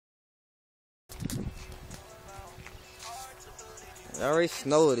I already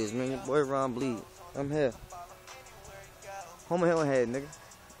snowed this, man. Your boy Ron Bleed. I'm here. Home of Hill Head, nigga.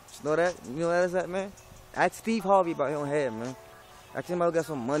 Know that? You know what that is that, man? Ask Steve Harvey about Hill Head, man. Ask him about got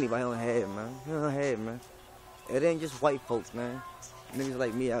some money about Hill Head, man. Hill Head, man. It ain't just white folks, man. Niggas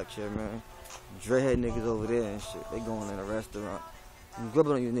like me out here, man. Dreadhead niggas over there and shit. They going in a restaurant. I'm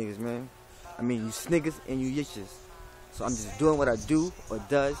grubbing on you niggas, man. I mean, you sniggers and you yitches. So I'm just doing what I do or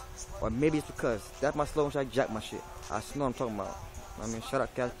does, or maybe it's because that's my slogan. I jack my shit. I know what I'm talking about. I mean, shout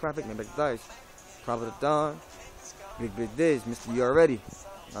out Cash Profit, man, Big Dice, Prophet of Dawn, Big Diz, Mr. You Already.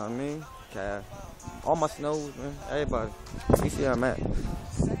 Know what I mean? Okay. All my snows, man. Everybody. You see where I'm at.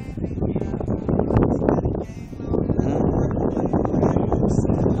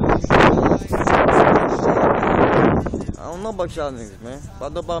 I don't know about y'all niggas, man. But I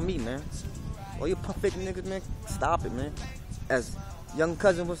know about me, man. All you perfect niggas, man, stop it, man. As young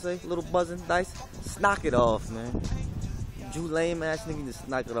cousin would say, little buzzing dice, knock it off, man. You lame ass nigga, just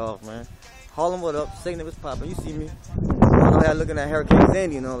knock it off, man. Harlem, what up? Say niggas poppin'. You see me? I know y'all looking at Hurricane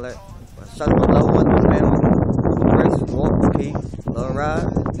Sandy and all that. Shout out to my love, my family. Grace, Walk, P, Lil Ride,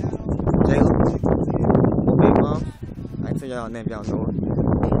 Jayla, my big moms. I ain't tell y'all name, y'all know it.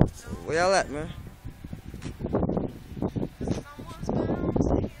 Where y'all at, man?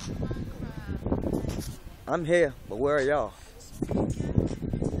 I'm here, but where are y'all?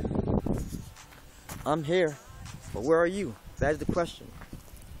 I'm here, but where are you? That's the question.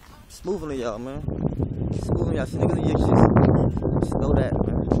 Smoothing y'all, man. Smoothing y'all, niggas and yitches. Snowdaaat,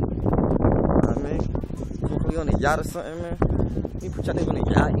 man. You know what I mean? We on a yacht or something, man. You put y'all niggas on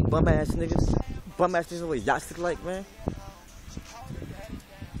a yacht, you bum ass niggas. Bum ass niggas know what yachts look like, man.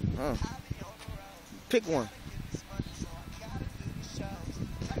 Pick one.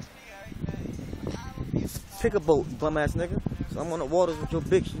 Pick a boat, you bum ass nigga. So I'm on the waters with your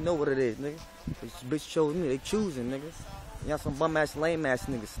bitch, you know what it is, nigga. This bitch chose me, they choosing, niggas. Y'all some bum ass, lame ass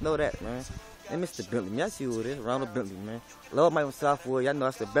niggas, know that, man. And Mr. Bentley, y'all see who it is, Ronald Bentley, man. Love my Southwood, y'all know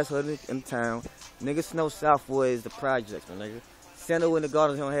that's the best hood in town. Niggas know Southwood is the projects, man, nigga. Santa in the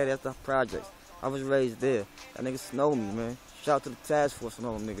Gardens on here, that's the projects. I was raised there. That niggas know me, man. Shout out to the task force and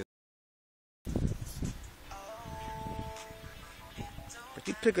all them niggas. But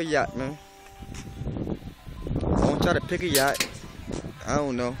you pick a yacht, man. I want y'all to pick a yacht. I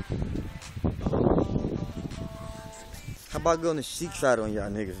don't know. How about going to sheep trot on y'all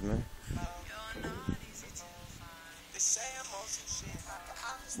niggas, man?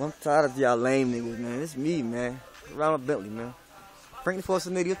 I'm tired of y'all lame niggas, man. It's me, man. Ronald Bentley, man. Frank the Force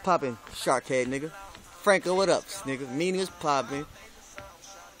nigga was popping. Shark head, nigga. Franco, what up, nigga? Me was popping.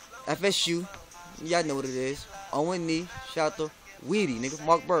 FSU. Y'all know what it is. Owen Knee. Shout out to Weedy, nigga.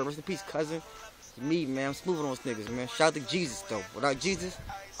 Mark Bird. Rest in peace, cousin. It's me, man. I'm smoothing on those niggas, man. Shout out to Jesus, though. Without Jesus,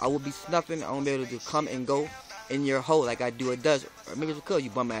 I would be snuffing. I won't be able to come and go in your hole like I do it does. Or maybe it's because you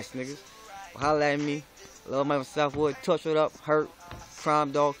bum ass niggas. Well, holla at me. Love my Southwood. Touch it up. Hurt.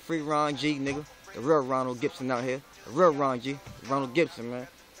 Crime Dog. Free Ron G, nigga. The real Ronald Gibson out here. The real Ron G. Ronald Gibson, man.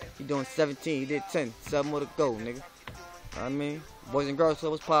 He doing 17. He did 10. 7 more to go, nigga. Know what I mean? Boys and Girls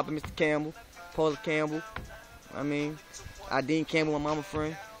Club was popping. Mr. Campbell. Paula Campbell. I mean, Dean Campbell, my mama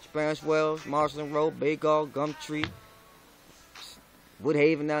friend. Spanish Wells. Marston Road. Bagall. Gumtree.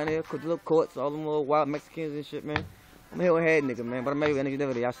 Woodhaven down there. Little Courts. All them little wild Mexicans and shit, man. I'm a Hillhead nigga, man. But I'm maybe a nigga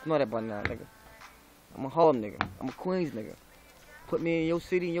never did. I snort that by now, nigga. I'm a Harlem nigga. I'm a Queens nigga. Put me in your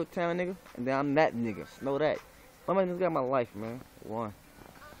city, in your town, nigga. And then I'm that nigga. Know that. My niggas got my life, man. One.